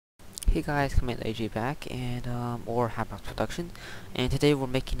Hey guys, Command AJ back, and or Hackbox Production, and today we're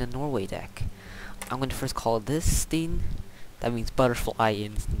making a Norway deck. I'm going to first call this thing. That means butterfly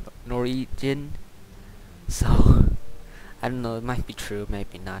in Norwegian. So I don't know. It might be true,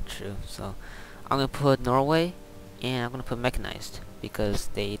 maybe not true. So I'm gonna put Norway, and I'm gonna put mechanized because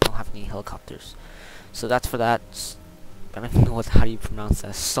they don't have any helicopters. So that's for that. I don't even know how do you pronounce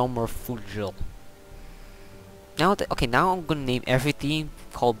that. Sommerfugel. Now I'm gonna name everything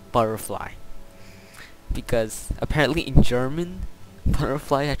called butterfly. Because apparently in German,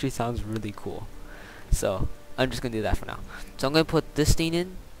 butterfly actually sounds really cool. So I'm just gonna do that for now. So I'm gonna put this thing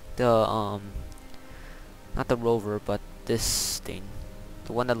in, the not the rover, but this thing,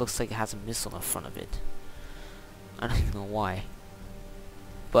 the one that looks like it has a missile in front of it. I don't even know why.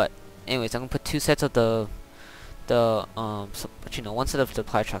 But anyways, I'm gonna put two sets of one set of the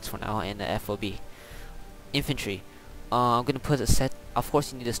supply trucks for now and the FOB infantry. I'm gonna put a set. Of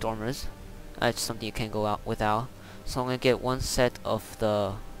course, you need the stormers. That's something you can't go out without. So I'm gonna get one set of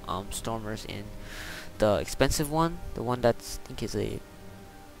the stormers in the expensive one, the one that's I think is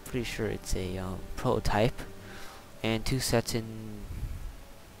pretty sure it's a prototype, and two sets in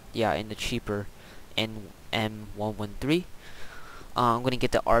the cheaper M113. I'm gonna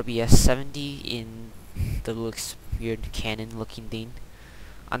get the RBS 70 in the weird cannon looking thing.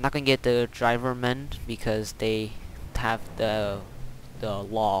 I'm not gonna get the driver men because they have the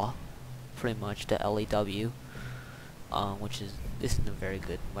law, pretty much the LAW, which isn't a very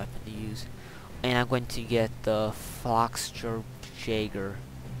good weapon to use. And I'm going to get the Jaeger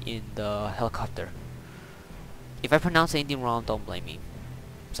in the helicopter. If I pronounce anything wrong, don't blame me.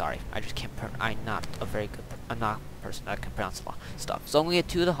 Sorry, I just can't. I'm not a person that can pronounce a lot of stuff. So I'm gonna get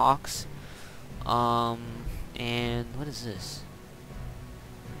two of the Hawks. And what is this?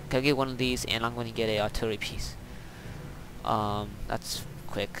 Can I get one of these? And I'm going to get a artillery piece. That's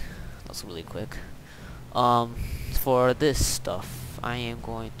quick. That's really quick. For this stuff, I am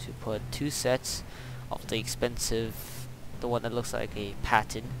going to put two sets of the expensive, the one that looks like a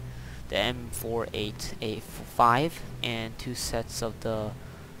Patton, the M48A5, and two sets of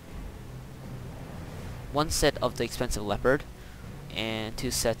one set of the expensive Leopard, and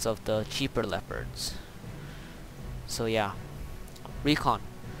two sets of the cheaper Leopards. So yeah, recon.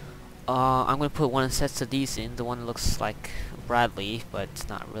 I'm gonna put one sets of these in. The one that looks like Bradley, but it's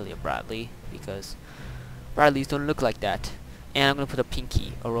not really a Bradley because Bradleys don't look like that. And I'm gonna put a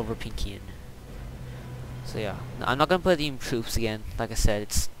rover Pinky in. So yeah, I'm not gonna put in troops again. Like I said,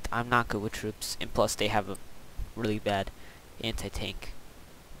 I'm not good with troops, and plus they have a really bad anti-tank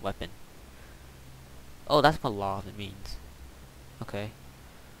weapon. Oh, that's what law it means. Okay.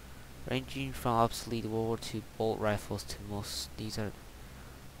 Ranging from obsolete World War II bolt rifles to most. These are.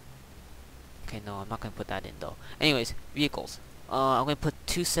 Okay, no, I'm not gonna put that in though. Anyways, vehicles. I'm gonna put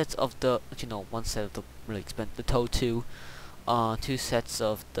two sets of one set of the really expensive, the TOW 2, two sets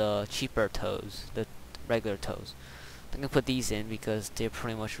of the cheaper TOWs, the regular TOWs. I'm gonna put these in because they're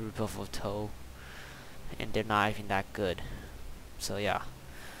pretty much a ripoff of TOW, and they're not even that good. So yeah.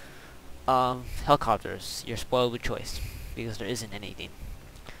 Helicopters. You're spoiled with choice because there isn't anything.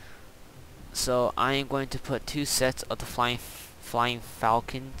 So I am going to put two sets of the flying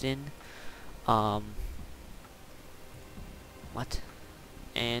Falcons in. What?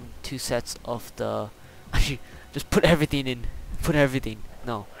 And two sets of the. Just put everything in. Put everything.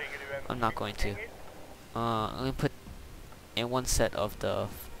 No, I'm not going to. I'm gonna put in one set of the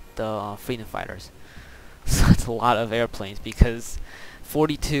freedom fighters. So it's a lot of airplanes because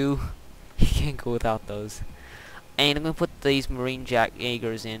 42. You can't go without those. And I'm gonna put these Marine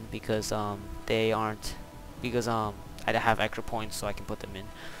Jaegers in because they aren't because I have extra points so I can put them in.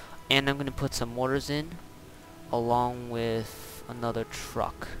 And I'm gonna put some mortars in along with another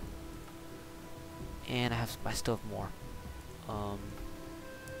truck. And I still have more. I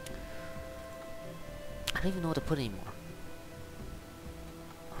don't even know what to put anymore.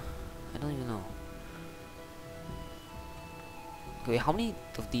 I don't even know. Okay, how many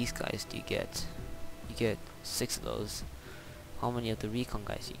of these guys do you get? You get 6 of those. How many of the recon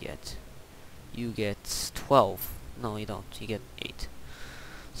guys you get? You get 12. No, you don't. You get 8.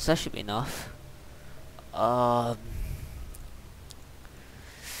 So that should be enough. I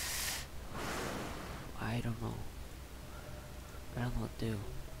don't know. I don't know what to do.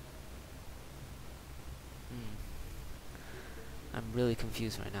 I'm really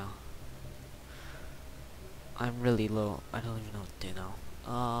confused right now. I'm really low. I don't even know what to do now.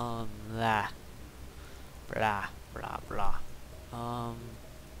 Blah. Blah, blah, blah.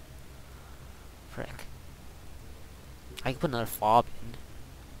 Frick. I could put another fob in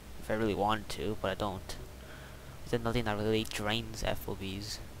if I really wanted to, but I don't. There's nothing that really drains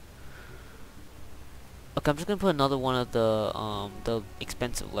FOBs. Okay, I'm just gonna put another one of the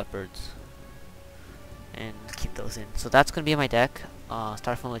expensive leopards and keep those in. So that's gonna be my deck.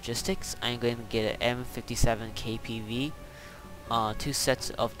 Start from logistics. I'm going to get an M57 KPV, 2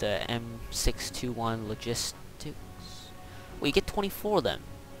 sets of the M621 logistics. Well, you get 24 of them.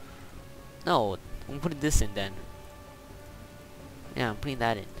 No, I'm putting this in then. Yeah, I'm putting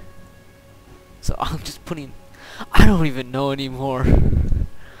that in. So I'm just putting. I don't even know anymore.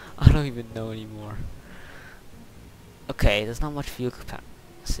 I don't even know anymore. Okay, there's not much fuel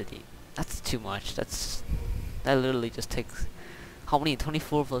capacity. That's too much. That literally just takes how many?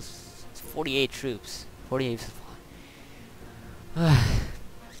 24 plus 48 troops. 48 supply.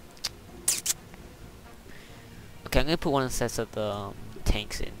 Okay, I'm gonna put one of the sets of the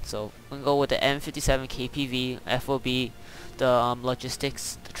tanks in. So I'm gonna go with the M57 KPV, FOB, the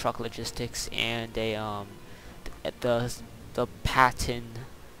logistics, the truck logistics, and the Patton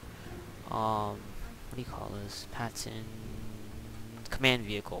what do you call this? Patton command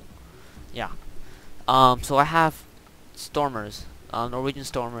vehicle. Yeah. So I have Stormers, Norwegian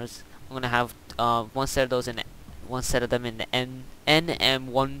Stormers. I'm gonna have one set of those in one set of them in the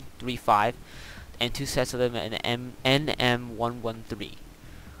NM135 and 2 sets of them in the NM113.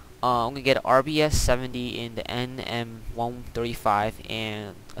 I'm gonna get RBS 70 in the NM135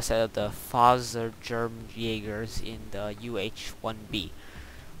 and a set of the Fazer German Jaegers in the UH1B,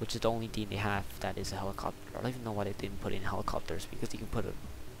 which is the only team they have that is a helicopter. I don't even know why they didn't put in helicopters, because you can put a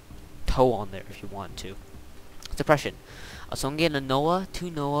tow on there if you want to. Suppression. So I'm getting a NOAA,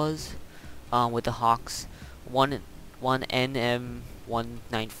 2 NOAAs with the Hawks, one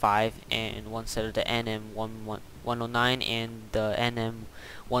NM195 and one set of the NM109 and the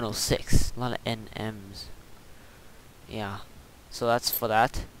NM106. A lot of NMs. Yeah. So that's for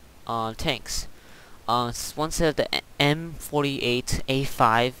that. Tanks. One set of the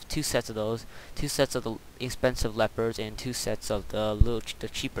M48A5, 2 sets of those, 2 sets of the expensive leopards, and 2 sets of the the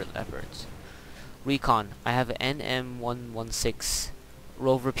cheaper leopards. Recon. I have an NM116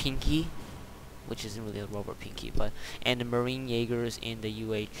 Rover Pinky, which isn't really a Rover Pinky, but and the Marine Jaegers in the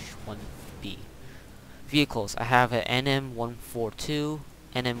UH1B. Vehicles. I have an NM142,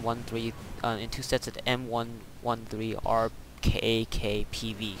 NM13, and 2 sets of the M113 RKK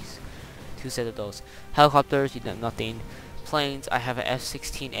PVs. 2 sets of those. Helicopters, you know, nothing. Planes, I have an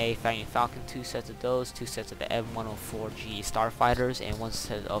F-16A Fighting Falcon, 2 sets of those, 2 sets of the M104G Starfighters, and 1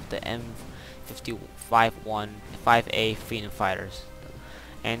 set of the M515A Freedom Fighters.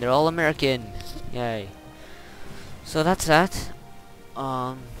 And they're all American. Yay. So that's that.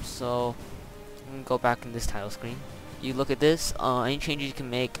 So I'm gonna go back in this title screen. You look at this, any changes you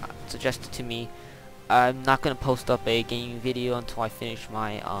can make, suggest it to me. I'm not gonna post up a gaming video until I finish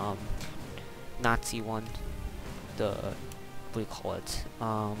my Nazi one. The what do you call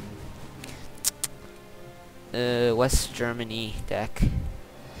it? West Germany deck.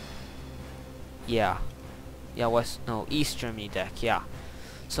 Yeah. Yeah, East Germany deck, yeah.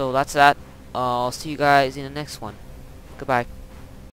 So that's that. I'll see you guys in the next one. Goodbye.